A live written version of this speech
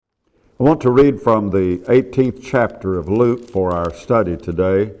I want to read from the 18th chapter of Luke for our study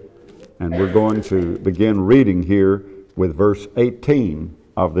today, and we're going to begin reading here with verse 18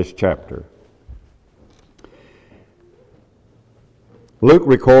 of this chapter. Luke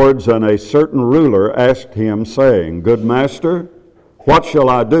records, "And a certain ruler asked him, saying, Good master, what shall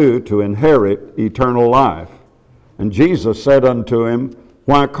I do to inherit eternal life? And Jesus said unto him,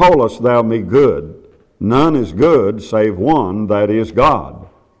 Why callest thou me good? None is good save one, that is God.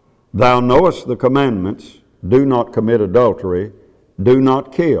 Thou knowest the commandments, do not commit adultery, do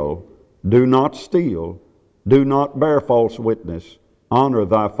not kill, do not steal, do not bear false witness, honor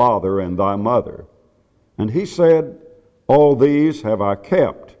thy father and thy mother. And he said, All these have I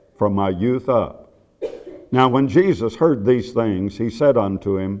kept from my youth up. Now when Jesus heard these things, he said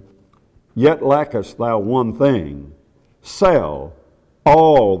unto him, Yet lackest thou one thing. Sell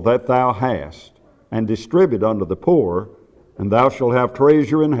all that thou hast, and distribute unto the poor, and thou shalt have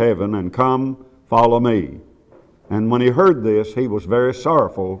treasure in heaven, and come, follow me. And when he heard this, he was very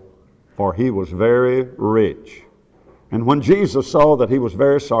sorrowful, for he was very rich. And when Jesus saw that he was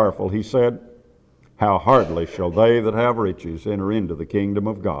very sorrowful, he said, How hardly shall they that have riches enter into the kingdom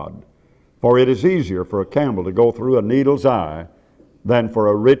of God? For it is easier for a camel to go through a needle's eye than for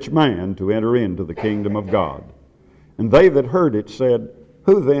a rich man to enter into the kingdom of God. And they that heard it said,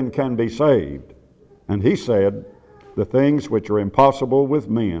 Who then can be saved? And he said, The things which are impossible with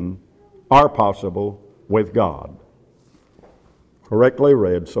men are possible with God. Correctly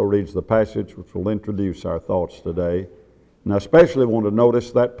read, so reads the passage which will introduce our thoughts today. And I especially want to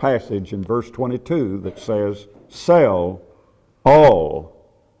notice that passage in verse 22 that says, Sell all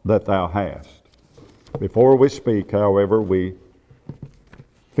that thou hast. Before we speak, however, we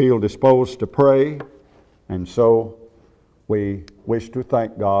feel disposed to pray, and so we wish to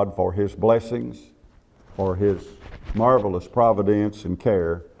thank God for His blessings, for His marvelous providence and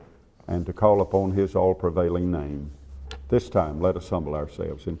care, and to call upon His all-prevailing name. This time, let us humble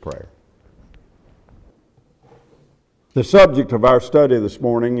ourselves in prayer. The subject of our study this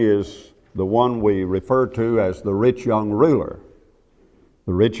morning is the one we refer to as the rich young ruler.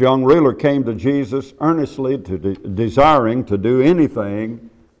 The rich young ruler came to Jesus earnestly desiring to do anything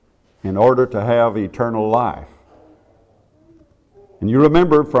in order to have eternal life. And you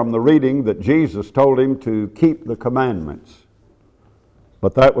remember from the reading that Jesus told him to keep the commandments.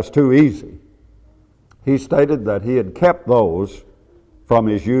 But that was too easy. He stated that he had kept those from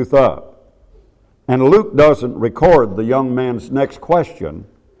his youth up. And Luke doesn't record the young man's next question,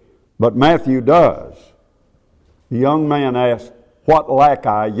 but Matthew does. The young man asked, What lack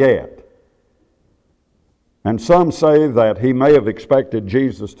I yet? And some say that he may have expected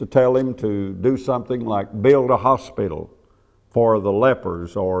Jesus to tell him to do something like build a hospital for the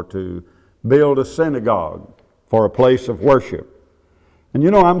lepers, or to build a synagogue for a place of worship. And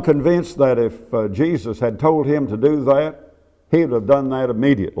you know, I'm convinced that if Jesus had told him to do that, he would have done that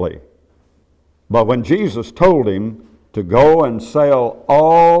immediately. But when Jesus told him to go and sell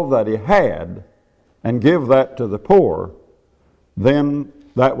all that he had and give that to the poor, then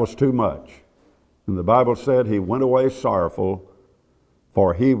that was too much. And the Bible said he went away sorrowful,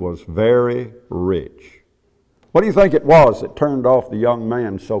 for he was very rich. What do you think it was that turned off the young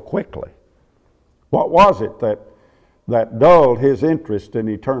man so quickly? What was it that dulled his interest in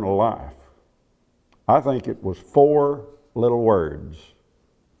eternal life? I think it was 4 little words.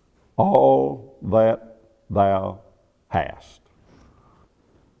 All that thou hast.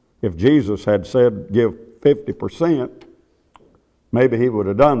 If Jesus had said give 50%, maybe he would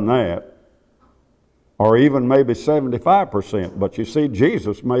have done that. Or even maybe 75%. But you see,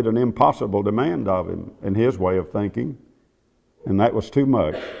 Jesus made an impossible demand of him in his way of thinking, and that was too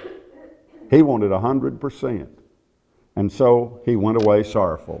much. He wanted 100%. And so he went away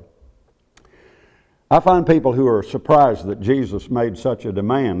sorrowful. I find people who are surprised that Jesus made such a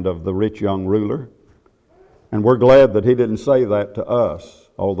demand of the rich young ruler, and we're glad that he didn't say that to us.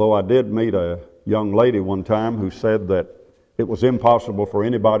 Although I did meet a young lady one time who said that it was impossible for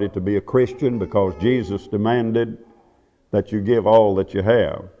anybody to be a Christian because Jesus demanded that you give all that you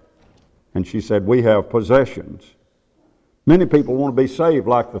have. And she said, we have possessions. Many people want to be saved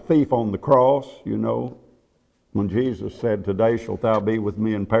like the thief on the cross, you know, when Jesus said, Today shalt thou be with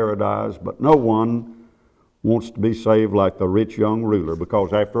me in paradise. But no one wants to be saved like the rich young ruler,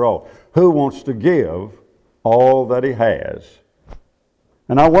 because after all, who wants to give all that he has?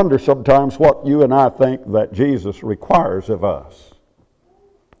 And I wonder sometimes what you and I think that Jesus requires of us.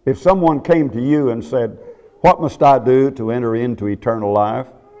 If someone came to you and said, What must I do to enter into eternal life?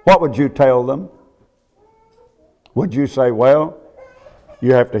 What would you tell them? Would you say, well,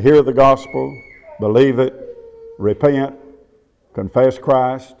 you have to hear the gospel, believe it, repent, confess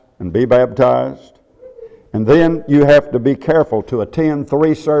Christ, and be baptized. And then you have to be careful to attend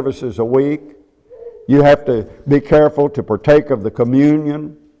 3 services a week. You have to be careful to partake of the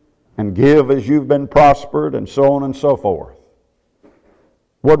communion and give as you've been prospered, and so on and so forth.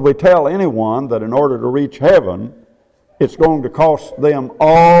 Would we tell anyone that in order to reach heaven, it's going to cost them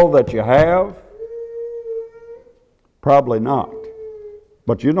all that you have? Probably not.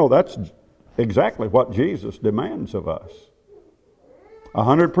 But you know, that's exactly what Jesus demands of us.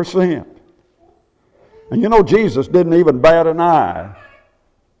 100%. And you know, Jesus didn't even bat an eye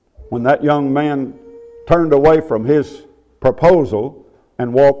when that young man turned away from his proposal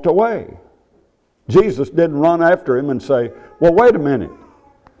and walked away. Jesus didn't run after him and say, well, wait a minute.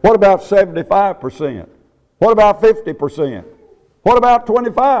 What about 75%? What about 50%? What about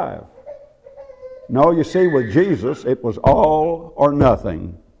 25%? No, you see, with Jesus, it was all or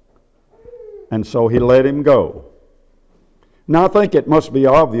nothing. And so he let him go. Now, I think it must be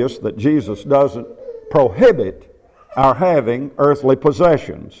obvious that Jesus doesn't prohibit our having earthly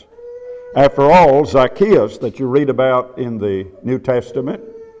possessions. After all, Zacchaeus, that you read about in the New Testament,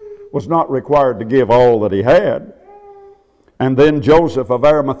 was not required to give all that he had. And then Joseph of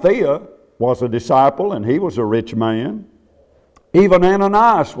Arimathea was a disciple, and he was a rich man. Even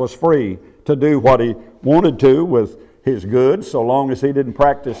Ananias was free to do what he wanted to with his goods, so long as he didn't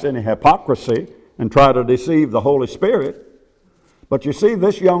practice any hypocrisy and try to deceive the Holy Spirit. But you see,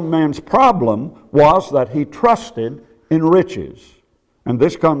 this young man's problem was that he trusted in riches. And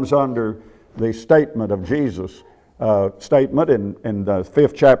this comes under the statement of Jesus' statement in the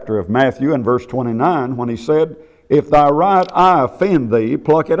 5th chapter of Matthew in verse 29, when he said, if thy right eye offend thee,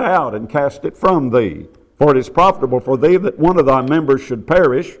 pluck it out and cast it from thee. For it is profitable for thee that one of thy members should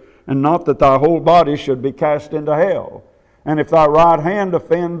perish, and not that thy whole body should be cast into hell. And if thy right hand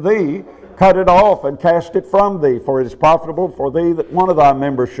offend thee, cut it off and cast it from thee. For it is profitable for thee that one of thy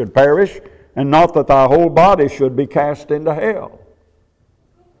members should perish, and not that thy whole body should be cast into hell.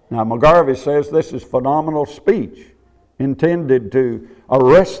 Now, McGarvey says this is phenomenal speech intended to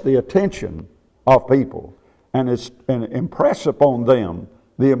arrest the attention of people and impress upon them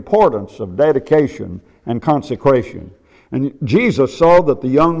the importance of dedication and consecration. And Jesus saw that the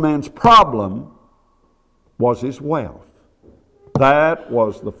young man's problem was his wealth. That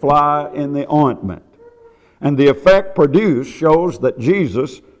was the fly in the ointment. And the effect produced shows that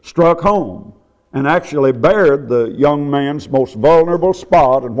Jesus struck home and actually bared the young man's most vulnerable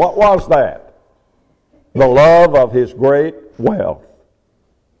spot. And what was that? The love of his great wealth.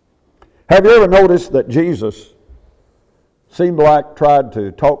 Have you ever noticed that Jesus seemed like tried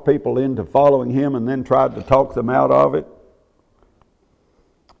to talk people into following him and then tried to talk them out of it?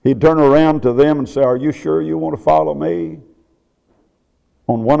 He'd turn around to them and say, are you sure you want to follow me?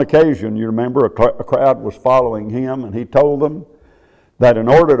 On one occasion, you remember, a crowd was following him, and he told them that in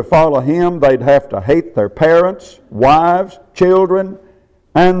order to follow him, they'd have to hate their parents, wives, children,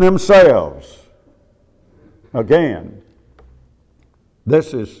 and themselves. Again,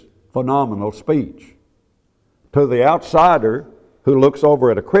 this is phenomenal speech. To the outsider who looks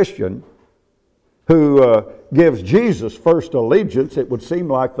over at a Christian who gives Jesus first allegiance, it would seem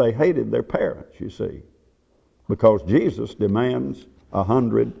like they hated their parents, you see, because Jesus demands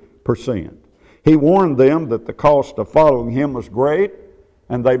 100%. He warned them that the cost of following him was great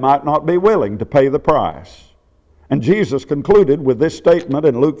and they might not be willing to pay the price. And Jesus concluded with this statement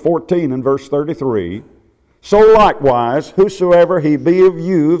in Luke 14 and verse 33, so likewise, whosoever he be of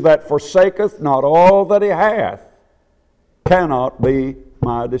you that forsaketh not all that he hath, cannot be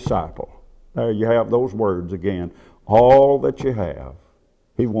my disciple. There you have those words again. All that you have.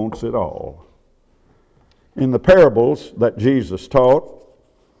 He wants it all. In the parables that Jesus taught,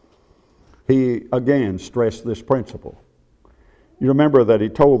 he again stressed this principle. You remember that he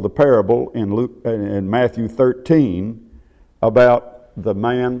told the parable in Matthew 13 about the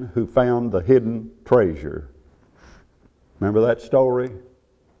man who found the hidden treasure. Remember that story?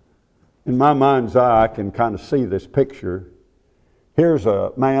 In my mind's eye, I can kind of see this picture. Here's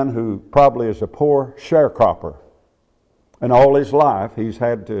a man who probably is a poor sharecropper. And all his life, he's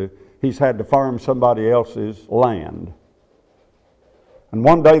had to farm somebody else's land. And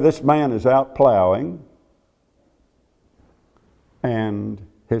one day this man is out plowing, and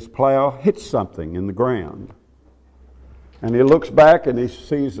his plow hits something in the ground. And he looks back and he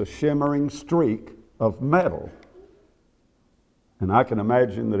sees a shimmering streak of metal. And I can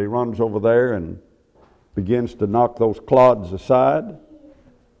imagine that he runs over there and begins to knock those clods aside.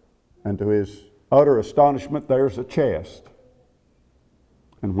 And to his utter astonishment, there's a chest.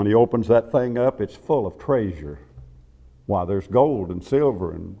 And when he opens that thing up, it's full of treasure. Why, there's gold and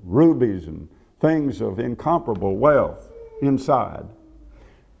silver and rubies and things of incomparable wealth inside.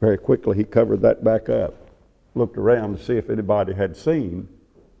 Very quickly he covered that back up, looked around to see if anybody had seen,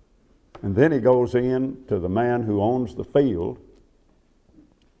 and then he goes in to the man who owns the field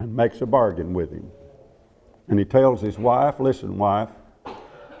and makes a bargain with him. And he tells his wife, listen, wife,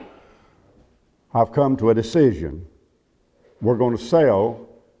 I've come to a decision. We're going to sell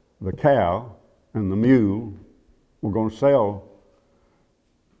the cow and the mule. We're going to sell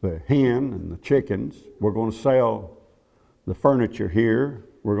the hen and the chickens. We're going to sell the furniture here.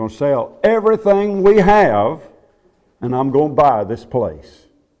 We're going to sell everything we have, and I'm going to buy this place.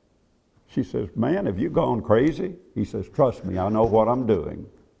 She says, man, have you gone crazy? He says, trust me, I know what I'm doing.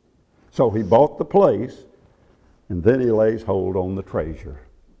 So he bought the place, and then he lays hold on the treasure.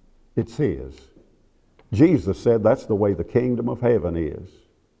 It's his. Jesus said that's the way the kingdom of heaven is.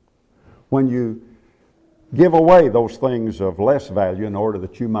 When you give away those things of less value in order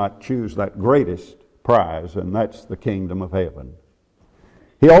that you might choose that greatest prize, and that's the kingdom of heaven.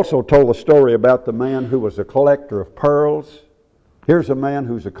 He also told a story about the man who was a collector of pearls. Here's a man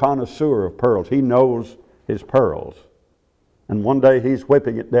who's a connoisseur of pearls. He knows his pearls. And one day he's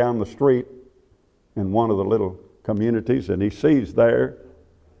whipping it down the street in one of the little communities, and he sees there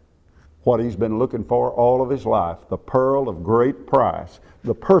what he's been looking for all of his life, the pearl of great price,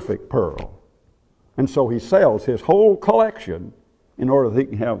 the perfect pearl. And so he sells his whole collection in order that he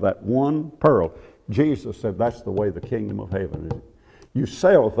can have that one pearl. Jesus said that's the way the kingdom of heaven is. You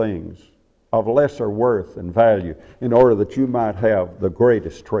sell things of lesser worth and value in order that you might have the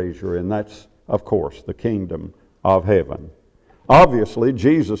greatest treasure, and that's, of course, the kingdom of heaven. Obviously,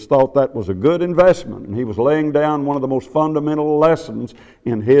 Jesus thought that was a good investment, and he was laying down one of the most fundamental lessons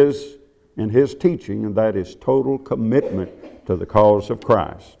in his teaching, and that is total commitment to the cause of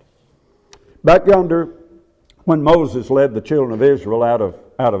Christ. Back yonder, when Moses led the children of Israel out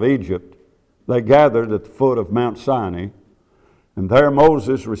of Egypt, they gathered at the foot of Mount Sinai, and there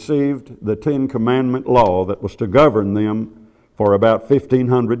Moses received the Ten Commandment law that was to govern them for about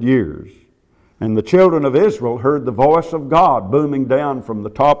 1,500 years. And the children of Israel heard the voice of God booming down from the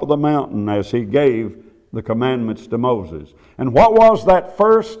top of the mountain as he gave the commandments to Moses. And what was that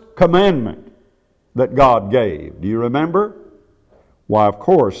first commandment that God gave? Do you remember? Why, of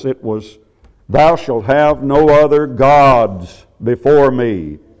course, it was, thou shalt have no other gods before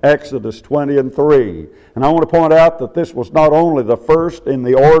me. Exodus 20 and 3. And I want to point out that this was not only the first in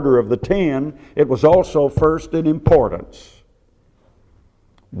the order of the 10, it was also first in importance.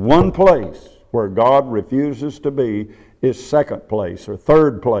 One place where God refuses to be is second place or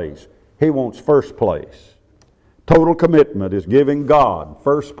third place. He wants first place. Total commitment is giving God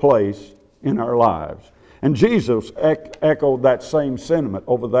first place in our lives. And Jesus echoed that same sentiment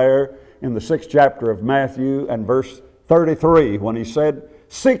over there in the 6th chapter of Matthew and verse 33 when he said,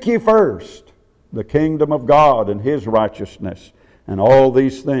 seek ye first the kingdom of God and his righteousness, and all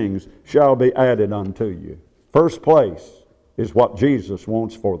these things shall be added unto you. First place is what Jesus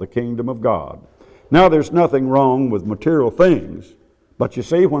wants for the kingdom of God. Now, there's nothing wrong with material things, but you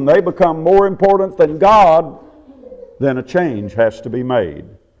see, when they become more important than God, then a change has to be made.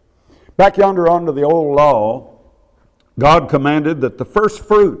 Back yonder under the old law, God commanded that the first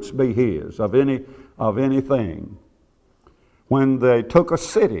fruits be his of anything. When they took a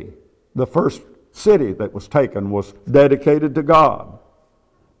city, the first city that was taken was dedicated to God.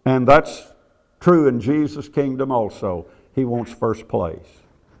 And that's true in Jesus' kingdom also. He wants first place.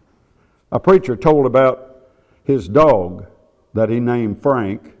 A preacher told about his dog that he named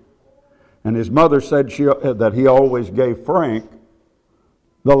Frank, and his mother said that he always gave Frank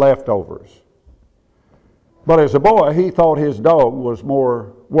the leftovers. But as a boy, he thought his dog was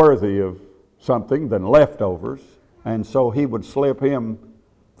more worthy of something than leftovers, and so he would slip him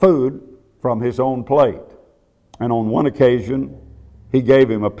food from his own plate. And on one occasion, he gave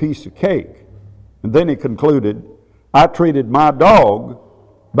him a piece of cake. And then he concluded, I treated my dog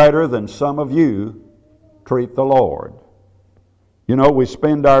better than some of you treat the Lord. You know, we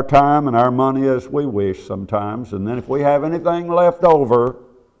spend our time and our money as we wish sometimes, and then if we have anything left over,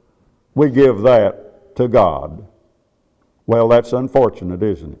 we give that to God. Well, that's unfortunate,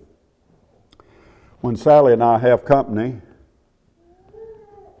 isn't it? When Sally and I have company,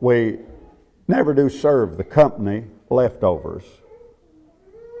 we never do serve the company leftovers.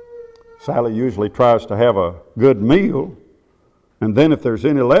 Sally usually tries to have a good meal, and then if there's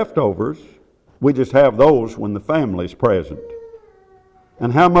any leftovers, we just have those when the family's present.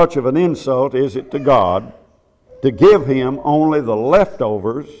 And how much of an insult is it to God to give Him only the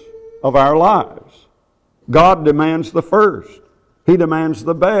leftovers of our lives? God demands the first. He demands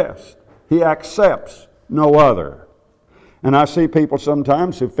the best. He accepts no other. And I see people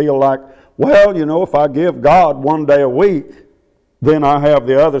sometimes who feel like, well, you know, if I give God one day a week, Then I have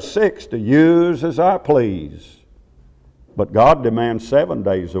the other 6 to use as I please. But God demands 7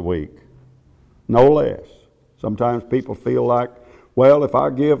 days a week, no less. Sometimes people feel like, well, if I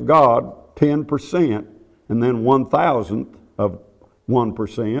give God 10% and then 1,000th of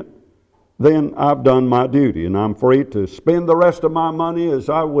 1%, then I've done my duty and I'm free to spend the rest of my money as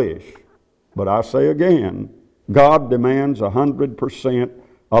I wish. But I say again, God demands 100%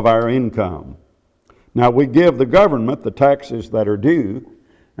 of our income. Now, we give the government the taxes that are due,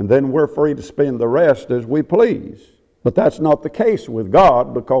 and then we're free to spend the rest as we please. But that's not the case with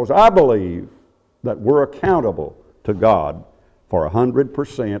God, because I believe that we're accountable to God for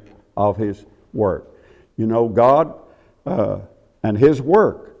 100% of His work. You know, God and His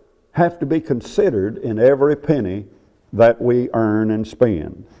work have to be considered in every penny that we earn and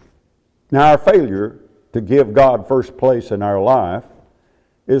spend. Now, our failure to give God first place in our life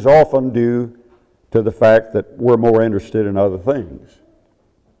is often due to the fact that we're more interested in other things.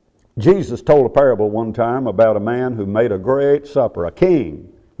 Jesus told a parable one time about a man who made a great supper, a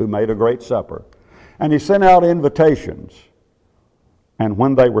king who made a great supper. And he sent out invitations. And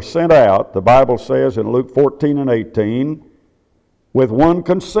when they were sent out, the Bible says in Luke 14 and 18, with one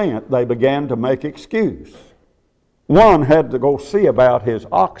consent they began to make excuse. One had to go see about his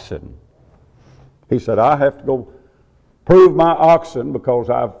oxen. He said, I have to go prove my oxen because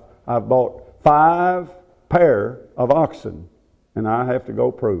I've bought 5 pair of oxen, and I have to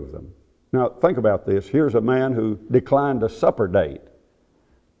go prove them. Now, think about this. Here's a man who declined a supper date,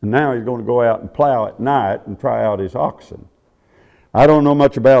 and now he's going to go out and plow at night and try out his oxen. I don't know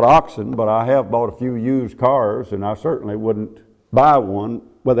much about oxen, but I have bought a few used cars, and I certainly wouldn't buy one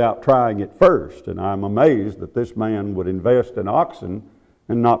without trying it first. And I'm amazed that this man would invest in oxen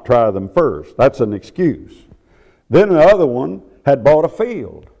and not try them first. That's an excuse. Then the other one had bought a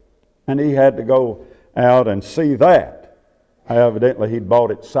field, and he had to go out and see that. Evidently, he'd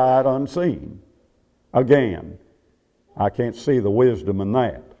bought it sight unseen. Again, I can't see the wisdom in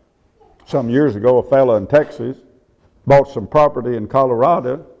that. Some years ago, a fellow in Texas bought some property in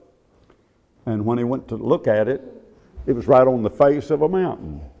Colorado, and when he went to look at it, it was right on the face of a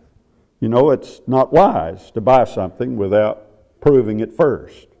mountain. You know, it's not wise to buy something without proving it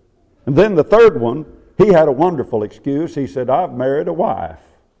first. And then the third one, he had a wonderful excuse. He said, I've married a wife,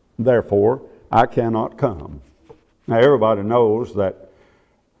 therefore I cannot come. Now, everybody knows that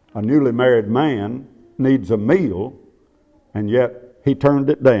a newly married man needs a meal, and yet he turned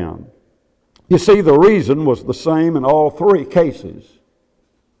it down. You see, the reason was the same in all 3 cases,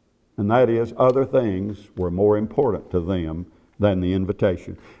 and that is other things were more important to them than the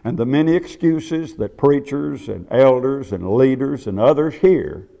invitation. And the many excuses that preachers and elders and leaders and others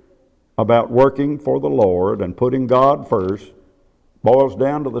hear about working for the Lord and putting God first boils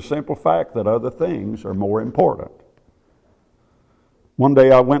down to the simple fact that other things are more important. One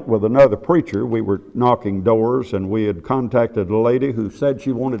day I went with another preacher. We were knocking doors, and we had contacted a lady who said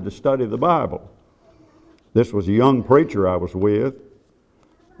she wanted to study the Bible. This was a young preacher I was with,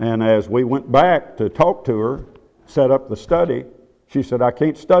 and as we went back to talk to her, set up the study, she said, I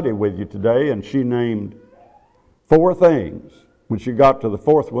can't study with you today, and she named 4 things. When she got to the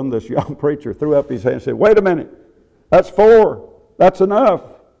 4th one, this young preacher threw up his hand and said, wait a minute, that's 4. That's enough.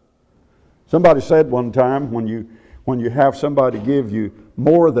 Somebody said one time, when you have somebody give you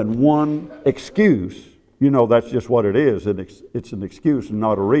more than one excuse, you know that's just what it is. It's an excuse and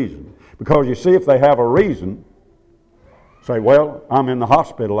not a reason. Because you see, if they have a reason, say, well, I'm in the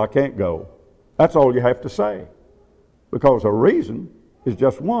hospital, I can't go. That's all you have to say. Because a reason is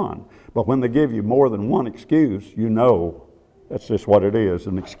just one. But when they give you more than one excuse, you know that's just what it is,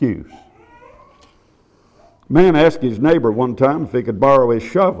 an excuse. A man asked his neighbor one time if he could borrow his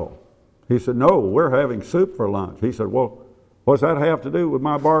shovel. He said, no, we're having soup for lunch. He said, well, what's that have to do with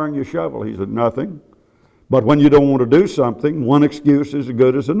my borrowing your shovel? He said, nothing. But when you don't want to do something, one excuse is as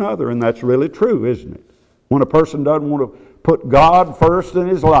good as another, and that's really true, isn't it? When a person doesn't want to put God first in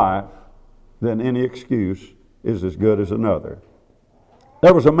his life, then any excuse is as good as another.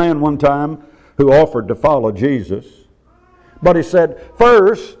 There was a man one time who offered to follow Jesus, but he said,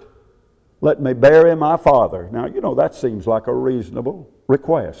 first, let me bury my father. Now, you know, that seems like a reasonable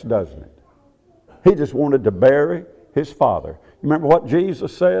request, doesn't it? He just wanted to bury his father. Remember what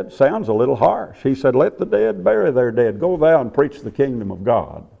Jesus said? Sounds a little harsh. He said, let the dead bury their dead. Go thou and preach the kingdom of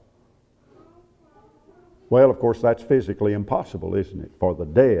God. Well, of course, that's physically impossible, isn't it? For the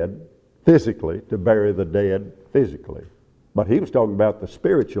dead, physically, to bury the dead physically. But he was talking about the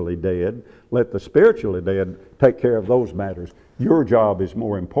spiritually dead. Let the spiritually dead take care of those matters. Your job is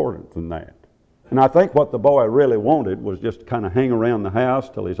more important than that. And I think what the boy really wanted was just to kind of hang around the house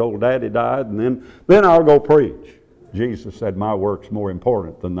till his old daddy died, and then I'll go preach. Jesus said, my work's more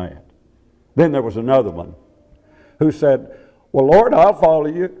important than that. Then there was another one who said, well, Lord, I'll follow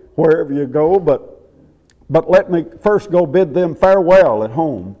you wherever you go, but let me first go bid them farewell at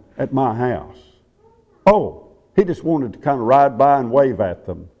home at my house. Oh, he just wanted to kind of ride by and wave at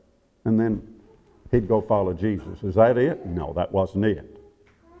them, and then he'd go follow Jesus. Is that it? No, that wasn't it.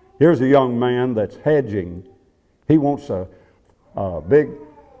 Here's a young man that's hedging. He wants a big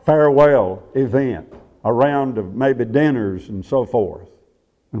farewell event, a round of maybe dinners and so forth.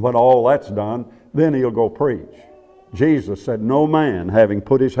 And when all that's done, then he'll go preach. Jesus said, no man, having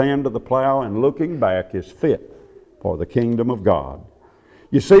put his hand to the plow and looking back, is fit for the kingdom of God.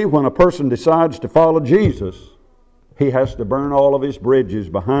 You see, when a person decides to follow Jesus, he has to burn all of his bridges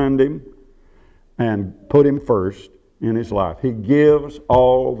behind him and put him first in his life. He gives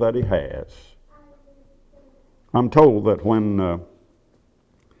all that he has. I'm told that when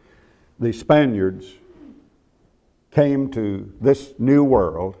the Spaniards came to this new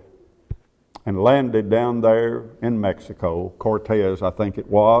world and landed down there in Mexico, Cortez, I think it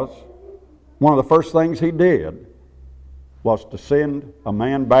was, one of the first things he did was to send a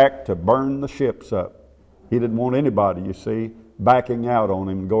man back to burn the ships up. He didn't want anybody, you see, backing out on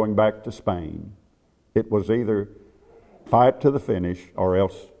him, going back to Spain. It was either fight to the finish or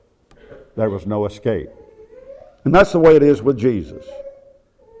else there was no escape. And that's the way it is with Jesus.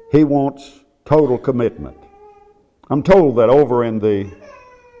 He wants total commitment. I'm told that over in the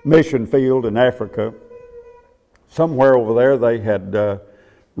mission field in Africa, somewhere over there they had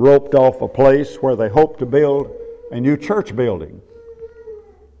roped off a place where they hoped to build a new church building.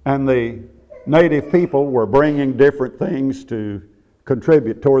 And the native people were bringing different things to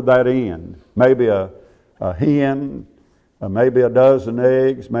contribute toward that end. Maybe a hen, maybe a dozen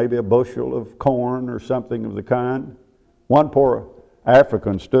eggs, maybe a bushel of corn or something of the kind. One poor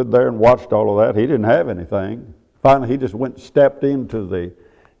African stood there and watched all of that. He didn't have anything. Finally, he just went and stepped into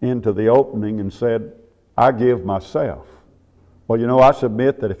the opening and said, I give myself. Well, you know, I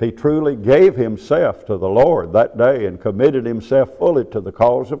submit that if he truly gave himself to the Lord that day and committed himself fully to the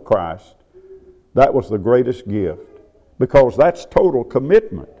cause of Christ, that was the greatest gift, because that's total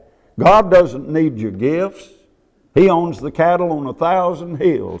commitment. God doesn't need your gifts. He owns the cattle on 1,000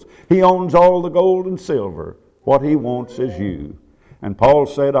 hills. He owns all the gold and silver. What he wants is you. And Paul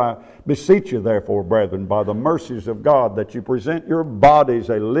said, I beseech you therefore, brethren, by the mercies of God, that you present your bodies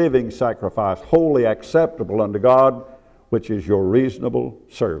a living sacrifice, wholly acceptable unto God, which is your reasonable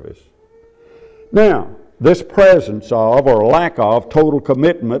service. Now, this presence of or lack of total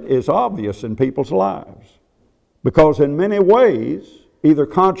commitment is obvious in people's lives, because in many ways, either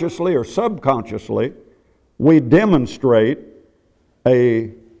consciously or subconsciously, we demonstrate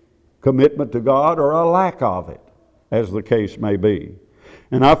a commitment to God or a lack of it, as the case may be.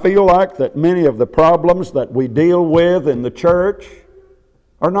 And I feel like that many of the problems that we deal with in the church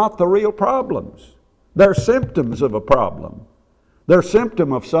are not the real problems. They're symptoms of a problem. They're a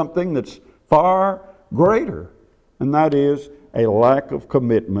symptom of something that's far greater, and that is a lack of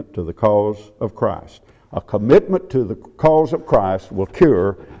commitment to the cause of Christ. A commitment to the cause of Christ will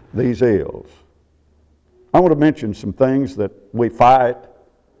cure these ills. I want to mention some things that we fight,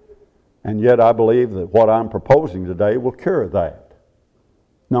 and yet I believe that what I'm proposing today will cure that.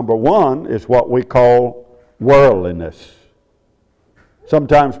 Number one is what we call worldliness.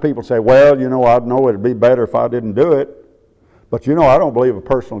 Sometimes people say, well, you know, I know it'd be better if I didn't do it. But you know, I don't believe a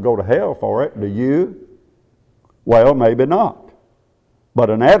person will go to hell for it. Do you? Well, maybe not. But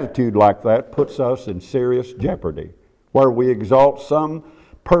an attitude like that puts us in serious jeopardy, where we exalt some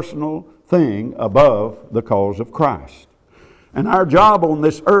personal thing above the cause of Christ. And our job on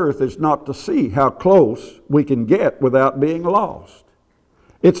this earth is not to see how close we can get without being lost.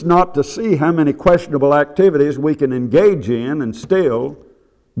 It's not to see how many questionable activities we can engage in and still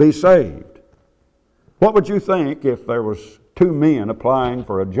be saved. What would you think if there was two men applying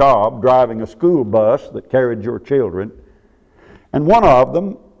for a job driving a school bus that carried your children, and one of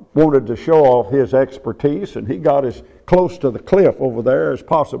them wanted to show off his expertise, and he got as close to the cliff over there as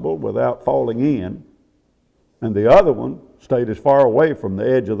possible without falling in, and the other one stayed as far away from the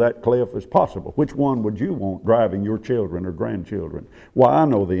edge of that cliff as possible? Which one would you want driving your children or grandchildren? Well, I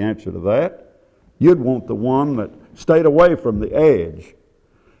know the answer to that. You'd want the one that stayed away from the edge.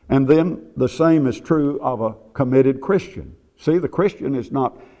 And then the same is true of a committed Christian. See, the Christian is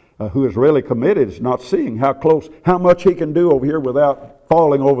not, who is really committed, is not seeing how much he can do over here without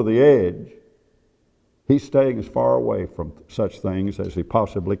falling over the edge. He's staying as far away from such things as he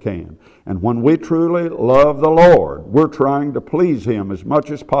possibly can. And when we truly love the Lord, we're trying to please Him as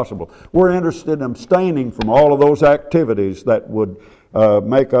much as possible. We're interested in abstaining from all of those activities that would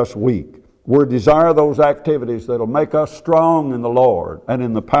make us weak. We desire those activities that will make us strong in the Lord and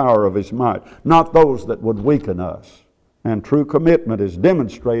in the power of His might, not those that would weaken us. And true commitment is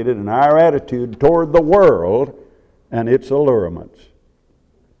demonstrated in our attitude toward the world and its allurements.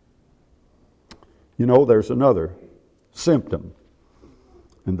 You know, there's another symptom,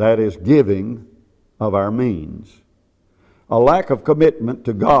 and that is giving of our means. A lack of commitment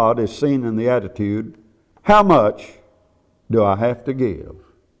to God is seen in the attitude, how much do I have to give?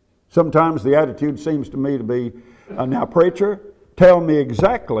 Sometimes the attitude seems to me to be, now preacher, tell me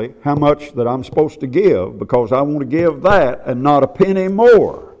exactly how much that I'm supposed to give, because I want to give that and not a penny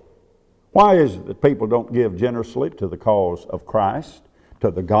more. Why is it that people don't give generously to the cause of Christ,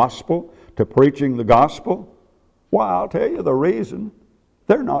 to the gospel, to preaching the gospel? Why, I'll tell you the reason.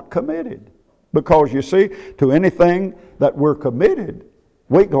 They're not committed. Because you see, to anything that we're committed,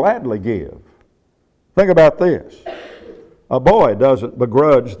 we gladly give. Think about this. A boy doesn't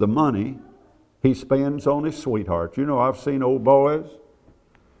begrudge the money he spends on his sweetheart. You know, I've seen old boys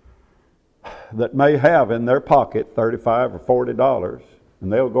that may have in their pocket $35 or $40,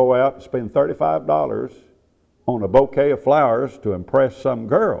 and they'll go out and spend $35 on a bouquet of flowers to impress some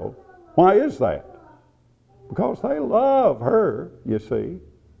girl. Why is that? Because they love her, you see.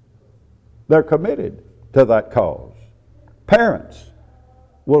 They're committed to that cause. Parents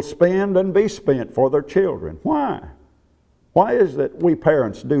will spend and be spent for their children. Why? Why is it we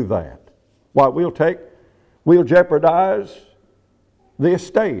parents do that? Why, we'll jeopardize the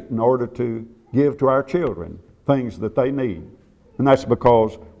estate in order to give to our children things that they need. And that's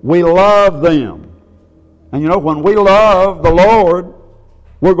because we love them. And you know, when we love the Lord,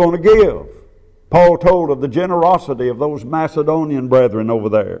 we're going to give. Paul told of the generosity of those Macedonian brethren over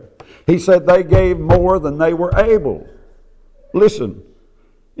there. He said they gave more than they were able. Listen,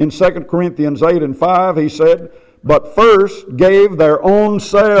 in 2 Corinthians 8 and 5, he said, but first gave their own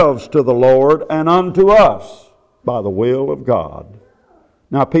selves to the Lord and unto us by the will of God.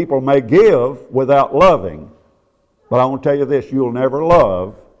 Now, people may give without loving, but I want to tell you this, you'll never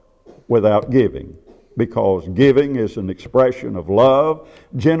love without giving, because giving is an expression of love.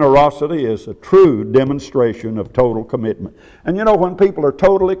 Generosity is a true demonstration of total commitment. And you know, when people are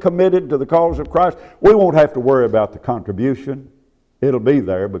totally committed to the cause of Christ, we won't have to worry about the contribution. It'll be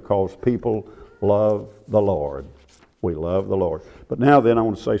there because people love the Lord. We love the Lord. But now then I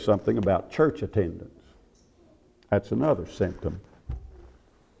want to say something about church attendance. That's another symptom.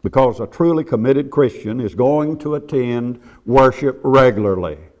 Because a truly committed Christian is going to attend worship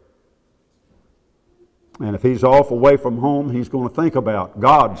regularly. And if he's off away from home, he's going to think about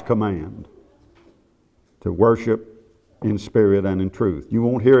God's command to worship in spirit and in truth. You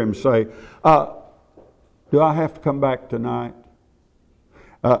won't hear him say, do I have to come back tonight?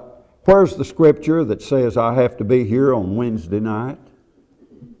 Where's the scripture that says I have to be here on Wednesday night?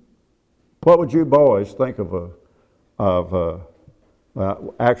 What would you boys think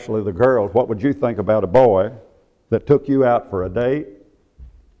actually the girls, what would you think about a boy that took you out for a date?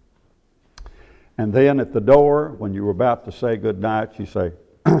 And then at the door, when you were about to say good night, you say,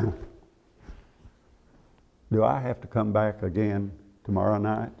 do I have to come back again tomorrow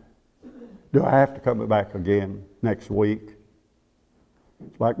night? Do I have to come back again next week?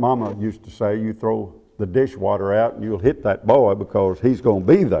 It's like Mama used to say, you throw the dishwater out and you'll hit that boy because he's going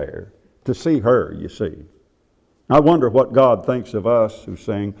to be there to see her, you see. I wonder what God thinks of us who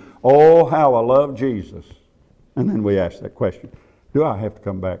sing, oh, how I love Jesus. And then we ask that question, do I have to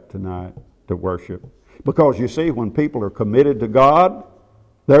come back tonight to worship? Because you see, when people are committed to God,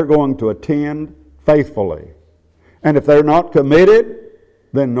 they're going to attend faithfully. And if they're not committed,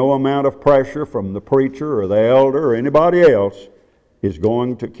 then no amount of pressure from the preacher or the elder or anybody else is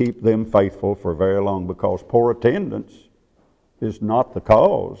going to keep them faithful for very long, because poor attendance is not the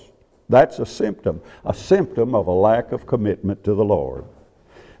cause. That's a symptom of a lack of commitment to the Lord.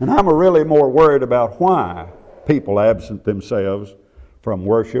 And I'm really more worried about why people absent themselves from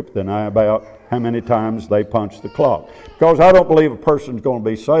worship than I about how many times they punch the clock. Because I don't believe a person's going to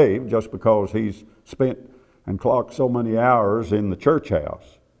be saved just because he's spent and clocked so many hours in the church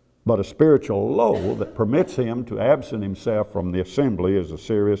house. But a spiritual low that permits him to absent himself from the assembly is a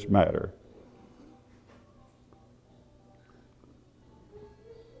serious matter.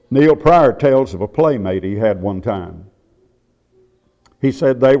 Neil Pryor tells of a playmate he had one time. He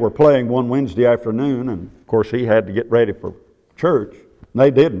said they were playing one Wednesday afternoon, and of course he had to get ready for church. And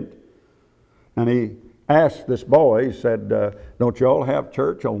they didn't. And he asked this boy, he said, don't you all have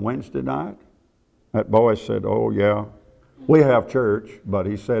church on Wednesday night? That boy said, oh yeah, we have church, but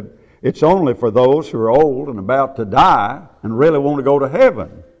he said, it's only for those who are old and about to die and really want to go to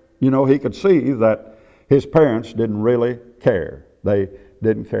heaven. You know, he could see that his parents didn't really care. They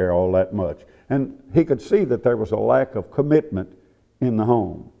didn't care all that much. And he could see that there was a lack of commitment in the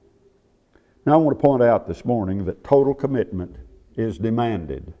home. Now I want to point out this morning that total commitment is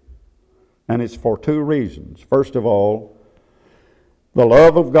demanded. And it's for two reasons. First of all, the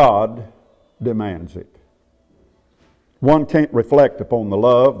love of God demands it. One can't reflect upon the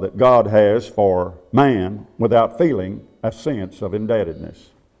love that God has for man without feeling a sense of indebtedness.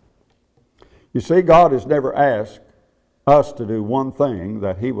 You see, God has never asked us to do one thing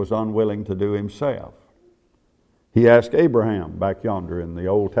that He was unwilling to do Himself. He asked Abraham back yonder in the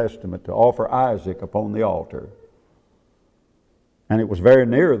Old Testament to offer Isaac upon the altar. And it was very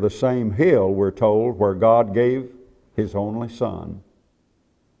near the same hill, we're told, where God gave His only Son.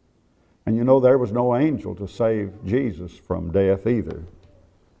 And you know, there was no angel to save Jesus from death either.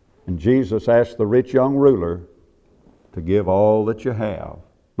 And Jesus asked the rich young ruler to give all that you have.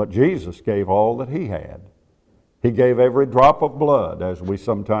 But Jesus gave all that He had. He gave every drop of blood, as we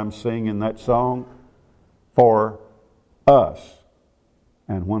sometimes sing in that song, for us.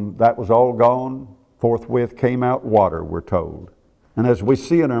 And when that was all gone, forthwith came out water, we're told. And as we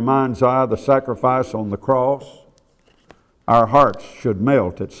see in our mind's eye the sacrifice on the cross, our hearts should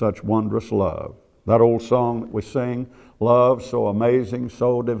melt at such wondrous love. That old song that we sing, love so amazing,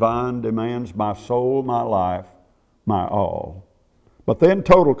 so divine, demands my soul, my life, my all. But then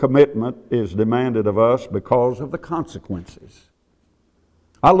total commitment is demanded of us because of the consequences.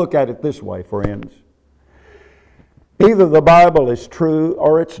 I look at it this way, friends. Either the Bible is true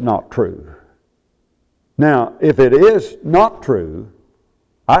or it's not true. Now, if it is not true,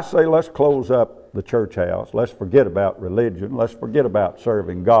 I say let's close up the church house. Let's forget about religion. Let's forget about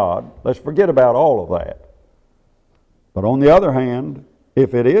serving God. Let's forget about all of that. But on the other hand,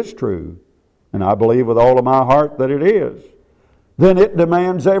 if it is true, and I believe with all of my heart that it is, then it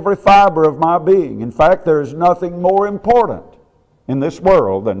demands every fiber of my being. In fact, there is nothing more important in this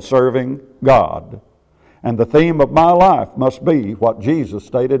world than serving God. And the theme of my life must be what Jesus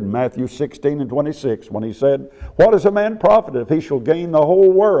stated in Matthew 16 and 26 when He said, "What is a man profited if he shall gain the whole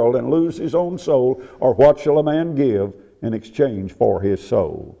world and lose his own soul? Or what shall a man give in exchange for his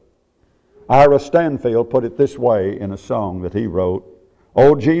soul?" Ira Stanfield put it this way in a song that he wrote,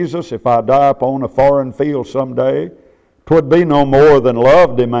 "Oh Jesus, if I die upon a foreign field someday, 'twould be no more than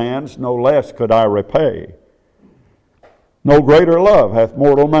love demands, no less could I repay. No greater love hath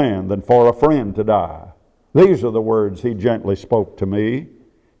mortal man than for a friend to die." These are the words he gently spoke to me.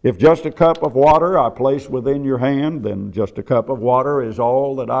 "If just a cup of water I place within your hand, then just a cup of water is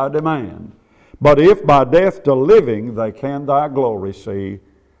all that I demand. But if by death to living they can thy glory see,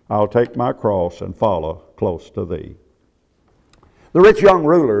 I'll take my cross and follow close to thee." The rich young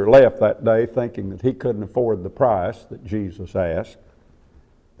ruler left that day thinking that he couldn't afford the price that Jesus asked.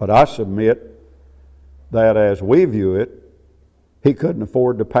 But I submit that as we view it, he couldn't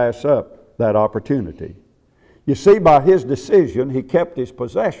afford to pass up that opportunity. You see, by his decision, he kept his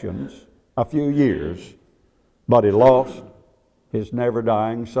possessions a few years, but he lost his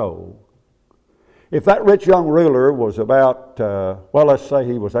never-dying soul. If that rich young ruler was about, let's say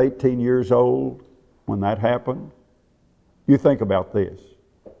he was 18 years old when that happened, you think about this.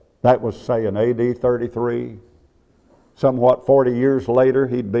 That was, say, in AD 33. Somewhat 40 years later,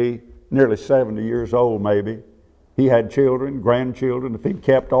 he'd be nearly 70 years old maybe. He had children, grandchildren. If he'd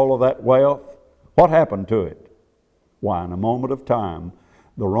kept all of that wealth, what happened to it? Why, in a moment of time,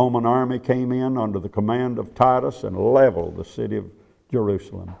 the Roman army came in under the command of Titus and leveled the city of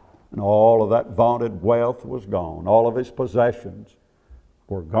Jerusalem. And all of that vaunted wealth was gone. All of his possessions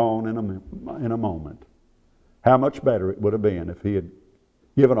were gone in a moment. How much better it would have been if he had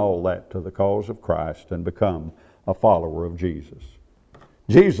given all that to the cause of Christ and become a follower of Jesus.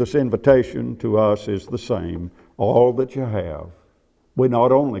 Jesus' invitation to us is the same. All that you have. We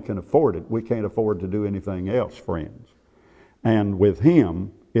not only can afford it, we can't afford to do anything else, friends. And with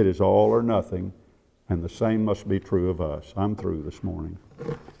Him, it is all or nothing, and the same must be true of us. I'm through this morning.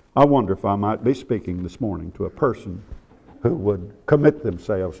 I wonder if I might be speaking this morning to a person who would commit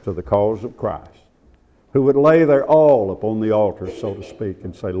themselves to the cause of Christ, who would lay their all upon the altar, so to speak,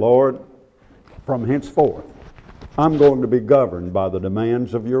 and say, "Lord, from henceforth, I'm going to be governed by the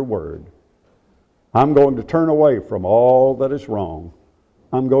demands of your word. I'm going to turn away from all that is wrong.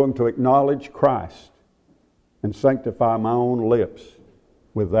 I'm going to acknowledge Christ and sanctify my own lips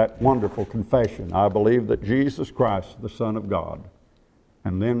with that wonderful confession. I believe that Jesus Christ is the Son of God."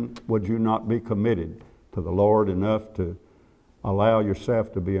 And then would you not be committed to the Lord enough to allow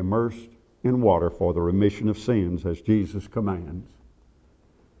yourself to be immersed in water for the remission of sins as Jesus commands?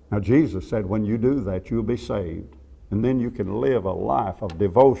 Now Jesus said when you do that, you'll be saved. And then you can live a life of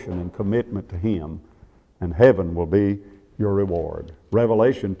devotion and commitment to Him. And heaven will be your reward.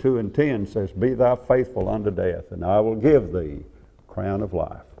 Revelation 2:10 says, "Be thou faithful unto death, and I will give thee a crown of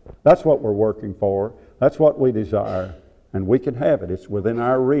life." That's what we're working for. That's what we desire, and we can have it. It's within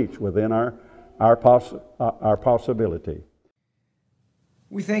our reach, within our possibility.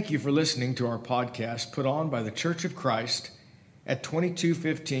 We thank you for listening to our podcast put on by the Church of Christ at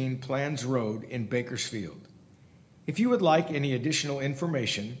 2215 Plans Road in Bakersfield. If you would like any additional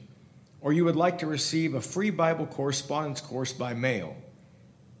information, or you would like to receive a free Bible correspondence course by mail,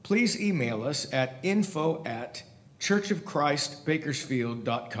 please email us at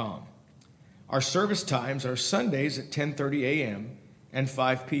info@churchofchristbakersfield.com. Our service times are Sundays at 10:30 a.m. and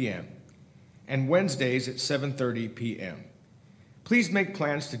 5 p.m., and Wednesdays at 7:30 p.m. Please make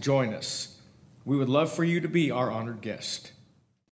plans to join us. We would love for you to be our honored guest.